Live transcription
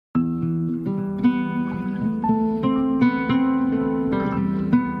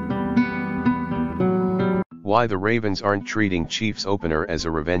Why the Ravens aren't treating Chiefs opener as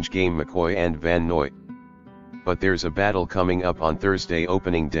a revenge game, McCoy and Van Noy. But there's a battle coming up on Thursday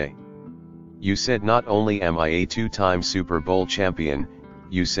opening day. You said not only am I a two-time Super Bowl champion,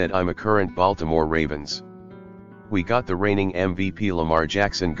 you said I'm a current Baltimore Ravens. We got the reigning MVP Lamar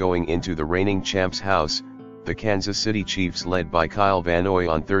Jackson going into the reigning champs' house, the Kansas City Chiefs led by Kyle Van Noy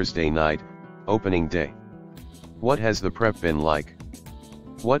on Thursday night, opening day. What has the prep been like?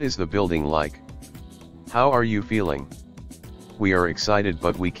 What is the building like? How are you feeling? We are excited,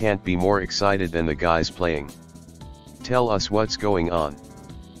 but we can't be more excited than the guys playing. Tell us what's going on.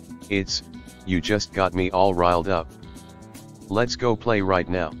 You just got me all riled up. Let's go play right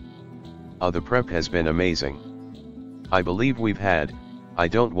now. The prep has been amazing. I believe we've had, I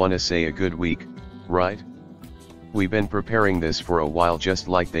don't wanna say a good week, right? We've been preparing this for a while, just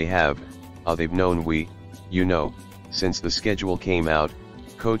like they have. They've known since the schedule came out,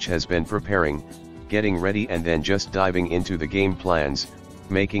 coach has been preparing, getting ready, and then just diving into the game plans,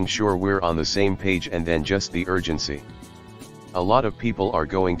 making sure we're on the same page, and then just the urgency. A lot of people are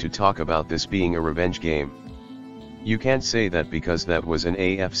going to talk about this being a revenge game. You can't say that because that was an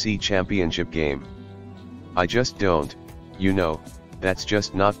AFC championship game. I just don't, that's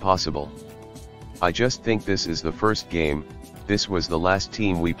just not possible. I just think this is the first game, this was the last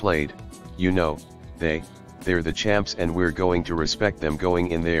team we played, they're the champs and we're going to respect them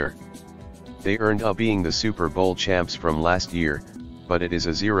going in there. They earned up being the Super Bowl champs from last year, but it is a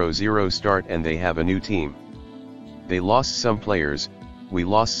 0-0 start and they have a new team. They lost some players, we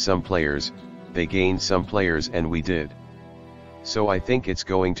lost some players, they gained some players, and we did. So I think it's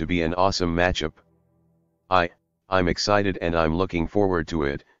going to be an awesome matchup. I'm excited and I'm looking forward to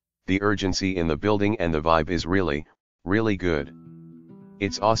it. The urgency in the building and the vibe is really, really good.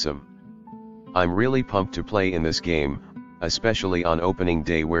 It's awesome. I'm really pumped to play in this game, especially on opening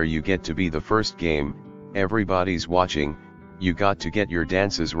day where you get to be the first game, everybody's watching, you got to get your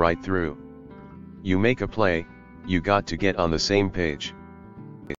dances right through. You make a play, you got to get on the same page.